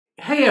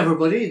Hey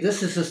everybody,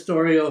 this is the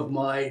story of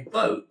my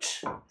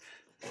boat.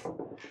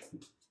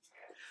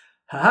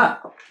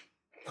 Haha!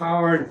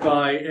 Powered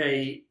by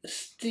a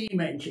steam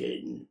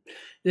engine.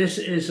 This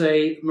is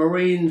a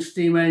marine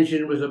steam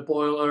engine with a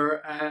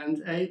boiler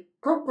and a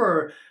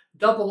proper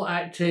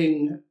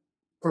double-acting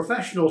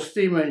professional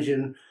steam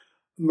engine,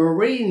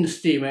 marine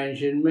steam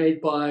engine made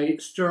by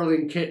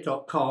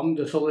StirlingKit.com.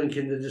 There's a link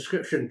in the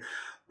description.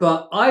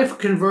 But I've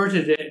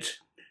converted it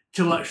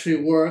to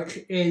actually work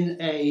in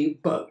a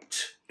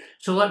boat.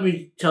 So let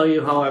me tell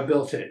you how I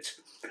built it.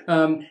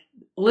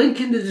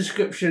 Link in the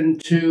description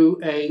to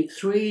a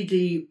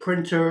 3D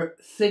printer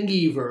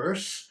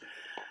Thingyverse,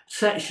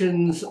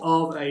 sections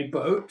of a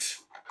boat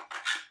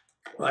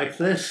like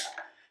this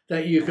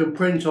that you can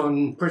print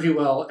on pretty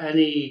well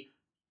any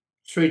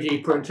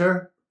 3D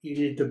printer. You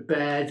need the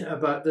bed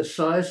about this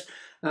size.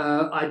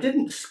 I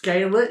didn't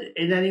scale it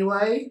in any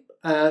way.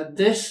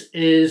 This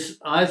is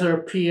either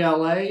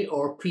PLA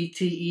or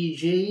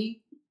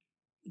PTEG,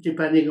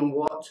 depending on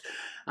what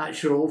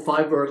actual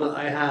fiber that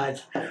I had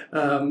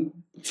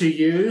to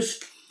use.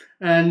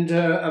 And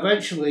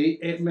eventually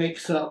it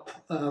makes up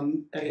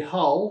a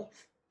hull.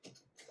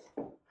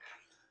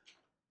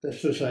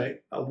 This was a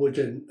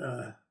wooden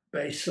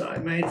base that I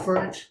made for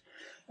it.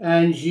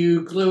 And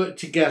you glue it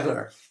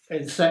together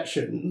in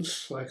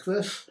sections like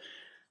this.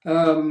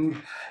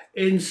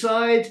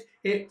 Inside,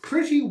 it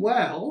pretty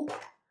well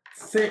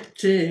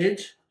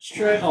fitted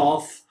straight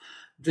off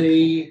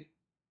the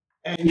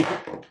engine.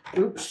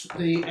 Oops,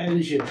 the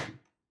engine.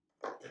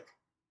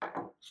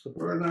 It's the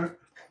burner.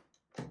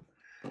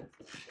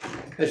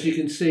 As you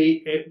can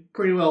see, it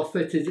pretty well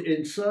fitted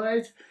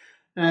inside,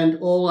 and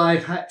all I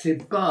had to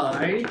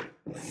buy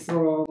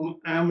from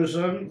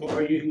Amazon,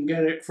 or you can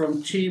get it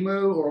from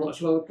Temu or lots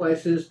of other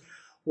places,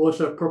 was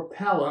a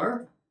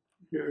propeller.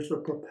 Here's the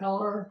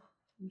propeller.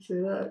 You see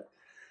that?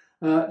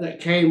 That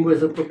came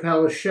with a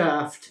propeller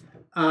shaft,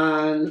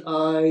 and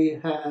I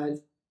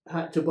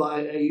had to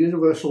buy a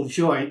universal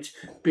joint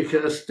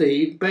because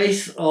the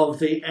base of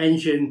the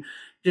engine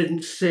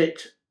didn't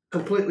sit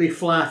completely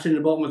flat in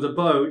the bottom of the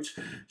boat,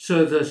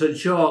 so there's a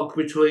jog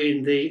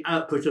between the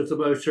output of the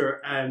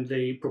motor and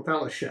the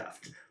propeller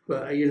shaft.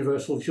 But a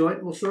universal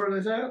joint will sort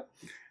this out,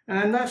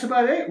 and that's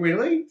about it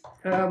really.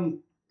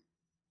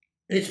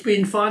 It's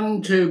been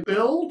fun to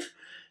build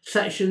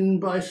section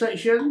by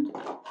section.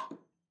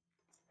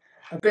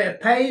 A bit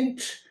of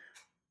paint,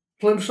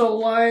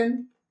 plimsoll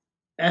line,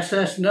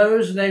 SS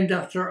nose named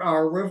after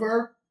our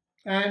river,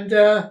 and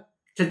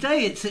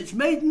today it's its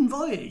maiden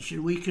voyage,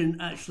 and we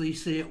can actually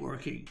see it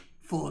working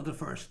for the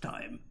first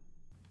time.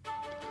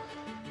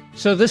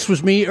 So this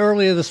was me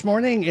earlier this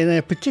morning in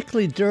a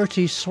particularly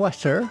dirty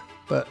sweater,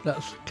 but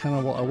that's kind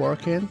of what I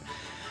work in,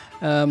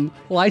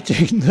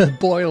 lighting the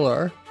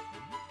boiler.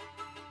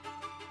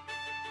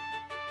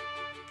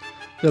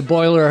 The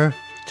boiler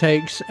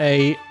takes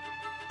a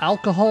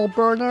alcohol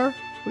burner,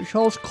 which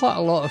holds quite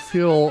a lot of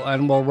fuel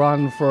and will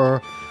run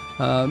for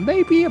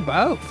maybe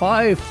about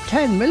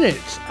 5-10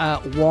 minutes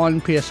at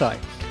 1 psi.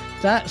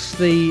 That's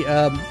the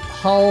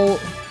hull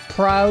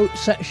prow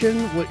section,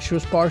 which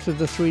was part of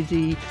the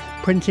 3D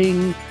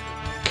printing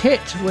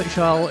kit, which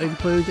I'll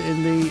include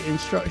in the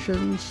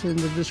instructions in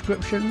the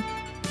description.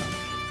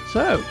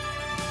 So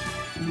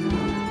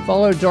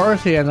follow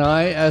Dorothy and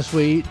I as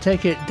we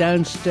take it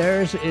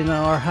downstairs in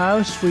our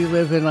house. We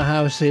live in a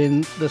house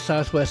in the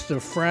southwest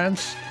of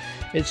France.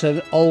 It's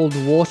an old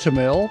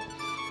watermill.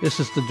 This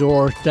is the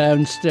door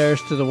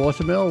downstairs to the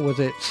watermill with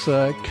its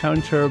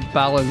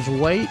counterbalance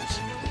weight.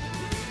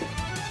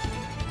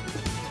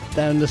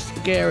 Down the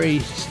scary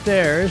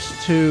stairs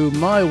to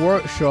my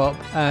workshop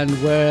and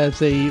where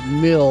the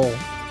mill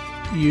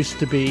used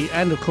to be,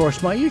 and of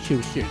course my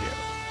YouTube studio.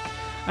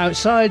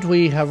 Outside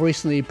we have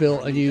recently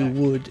built a new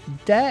wood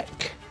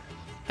deck,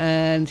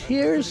 and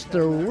here's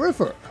the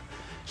river.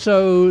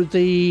 So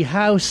the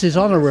house is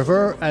on a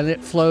river and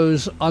it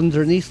flows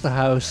underneath the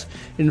house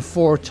in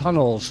 4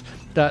 tunnels.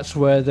 That's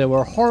where there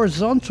were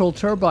horizontal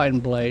turbine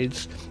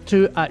blades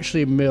to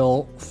actually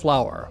mill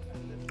flour.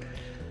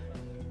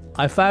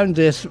 I found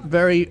this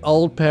very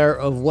old pair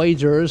of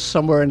waders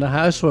somewhere in the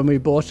house when we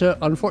bought it.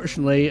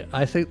 Unfortunately,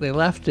 I think they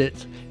left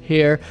it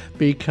here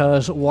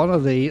because one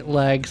of the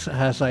legs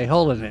has a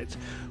hole in it,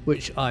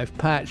 which I've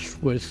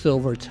patched with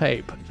silver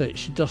tape,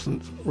 which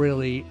doesn't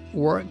really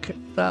work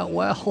that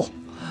well.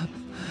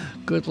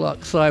 Good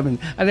luck, Simon.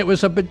 And it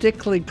was a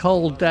particularly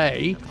cold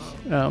day.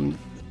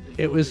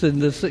 It was in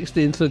the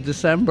 16th of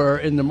December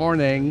in the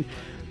morning,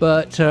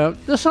 but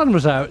the sun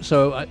was out,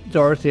 so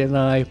Dorothy and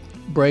I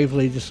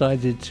bravely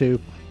decided to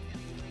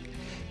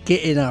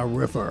get in our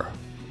river.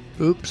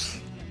 Oops.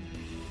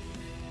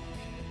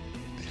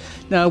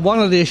 Now, one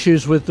of the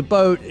issues with the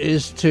boat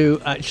is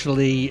to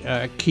actually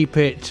keep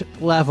it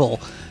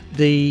level.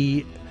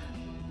 The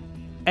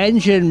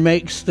engine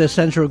makes the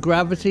center of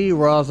gravity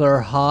rather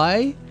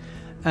high,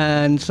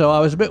 and so I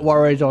was a bit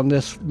worried on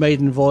this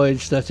maiden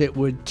voyage that it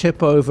would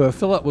tip over,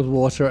 fill up with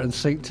water, and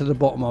sink to the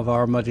bottom of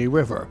our muddy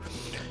river.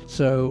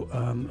 So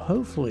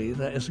hopefully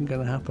that isn't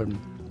going to happen.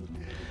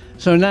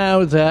 So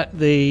now that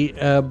the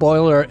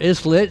boiler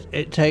is lit,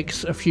 it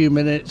takes a few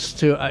minutes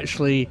to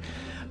actually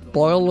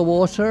boil the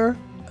water.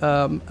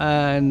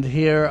 And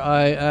here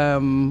I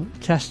am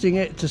testing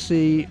it to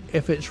see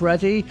if it's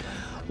ready.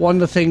 One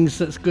of the things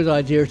that's a good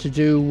idea to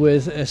do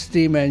with a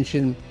steam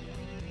engine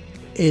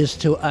is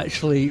to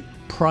actually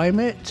prime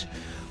it,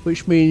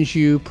 which means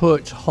you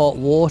put hot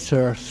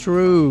water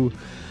through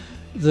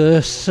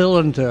the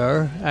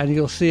cylinder and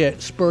you'll see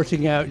it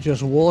spurting out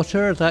just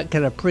water. That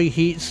kind of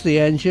preheats the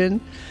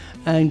engine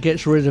and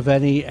gets rid of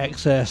any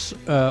excess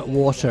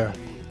water.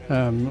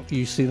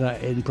 You see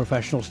that in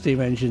professional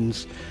steam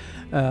engines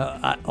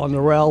on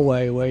the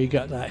railway, where you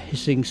got that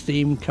hissing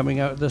steam coming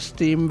out of the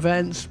steam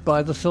vents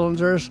by the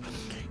cylinders.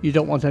 You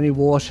don't want any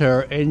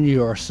water in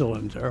your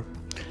cylinder.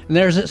 And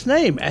there's its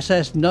name,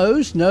 SS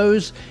Nose.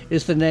 Nose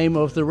is the name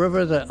of the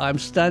river that I'm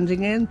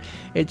standing in.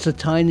 It's a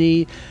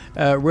tiny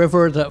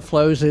river that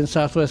flows in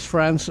southwest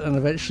France and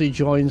eventually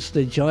joins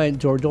the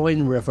giant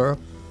Dordogne River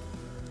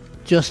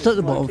just at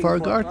the bottom of our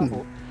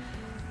garden.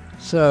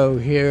 So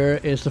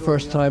here is the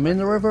first time in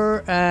the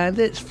river, and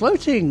it's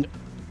floating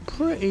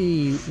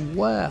pretty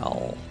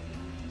well.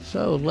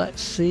 So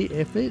let's see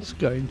if it's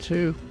going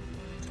to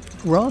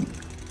run.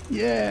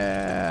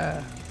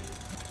 Yeah.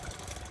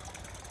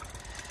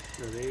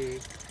 Ready.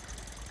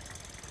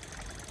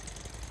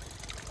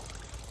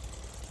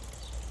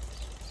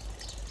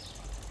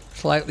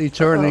 Slightly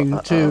turning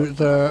to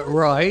the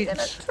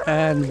right,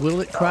 and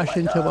will it crash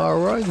into our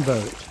rowing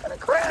boat?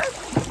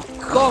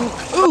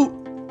 Bonk! Ooh!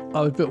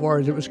 I was a bit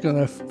worried it was going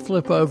to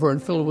flip over and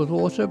fill with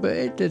water, but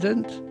it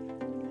didn't.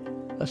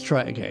 Let's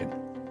try it again.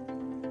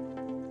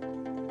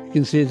 You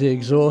can see the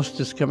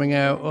exhaust is coming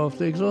out of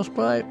the exhaust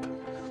pipe.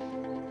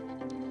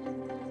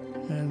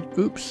 And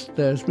oops,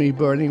 there's me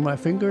burning my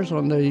fingers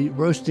on the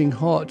roasting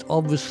hot,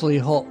 obviously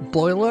hot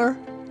boiler.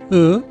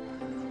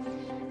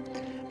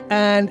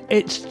 And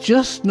it's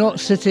just not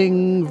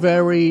sitting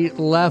very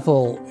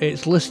level.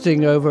 It's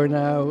listing over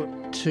now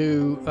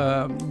to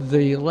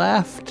the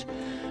left.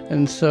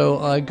 And so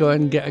I go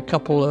and get a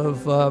couple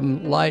of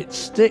light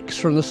sticks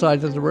from the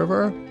side of the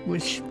river,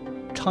 which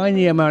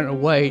tiny amount of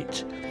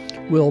weight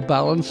will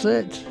balance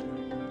it.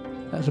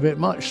 That's a bit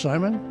much,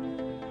 Simon.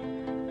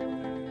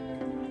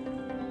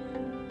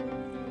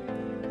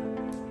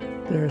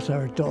 There's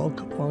our dog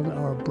on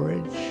our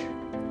bridge.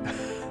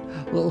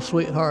 Little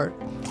sweetheart.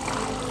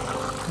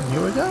 And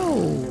here we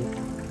go.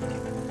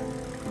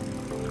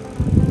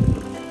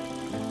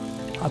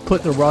 I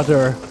put the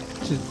rudder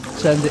to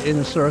send it in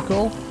a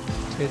circle.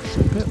 It's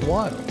a bit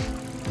wild.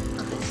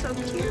 Oh, it's so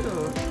cute.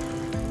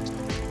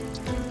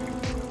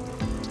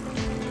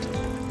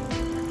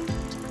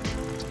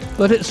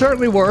 But it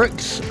certainly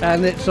works,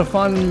 and it's a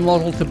fun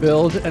model to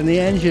build, and the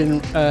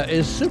engine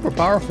is super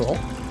powerful.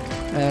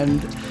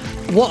 And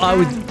what I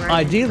would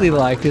ideally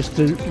like is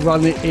to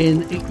run it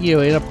in,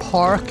 in a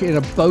park, in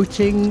a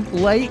boating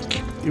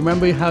lake. You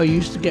remember how you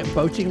used to get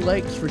boating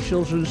lakes for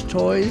children's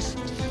toys?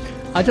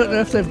 I don't know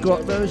if they've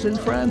got those in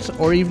France,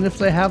 or even if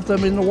they have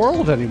them in the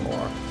world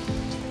anymore.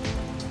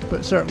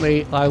 But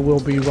certainly I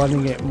will be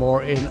running it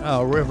more in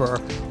a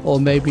river, or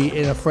maybe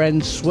in a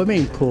friend's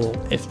swimming pool,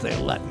 if they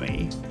let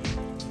me.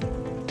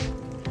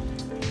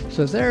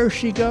 So there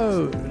she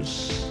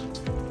goes.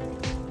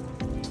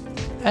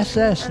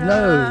 SS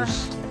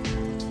Nose.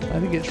 I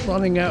think it's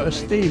running out of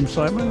steam,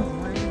 Simon.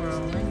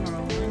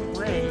 Rolling.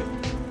 Wait.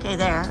 Okay,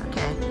 there.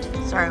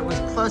 Okay. Sorry, it was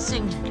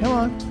closing. Come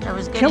on. I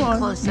was getting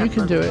close up. You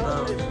can do it.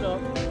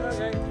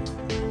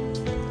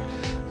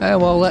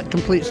 Well, that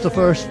completes the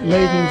first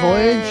maiden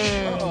voyage.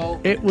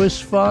 It was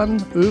fun.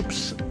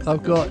 Oops,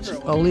 I've got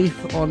a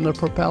leaf on the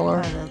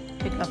propeller.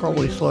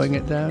 Probably slowing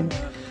it down.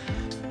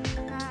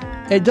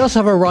 It does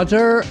have a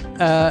rudder.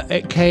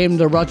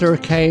 The rudder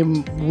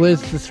came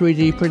with the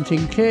 3D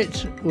printing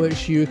kit,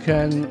 which you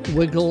can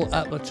wiggle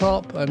at the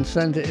top and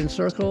send it in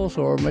circles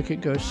or make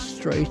it go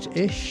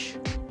straight-ish.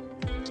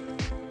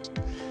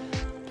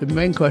 The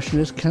main question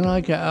is, can I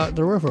get out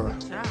the river?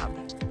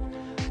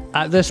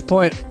 At this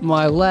point,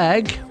 my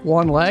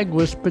one leg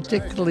was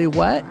particularly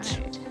wet.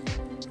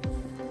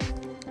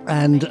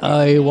 And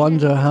I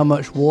wonder how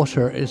much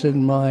water is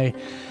in my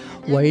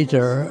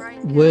wader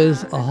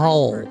with a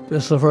hole.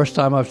 This is the first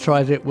time I've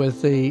tried it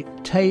with the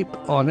tape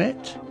on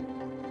it.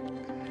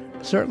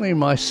 Certainly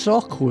my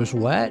sock was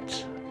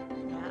wet.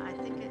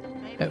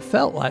 It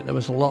felt like there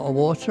was a lot of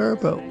water,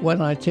 but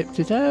when I tipped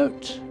it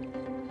out,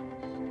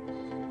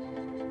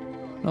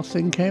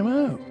 nothing came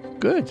out.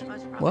 Good.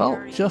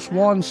 Well, just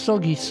one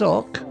soggy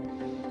sock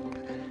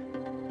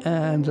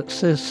and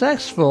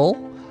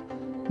successful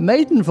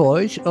maiden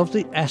voyage of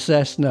the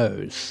SS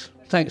Nose.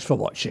 Thanks for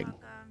watching.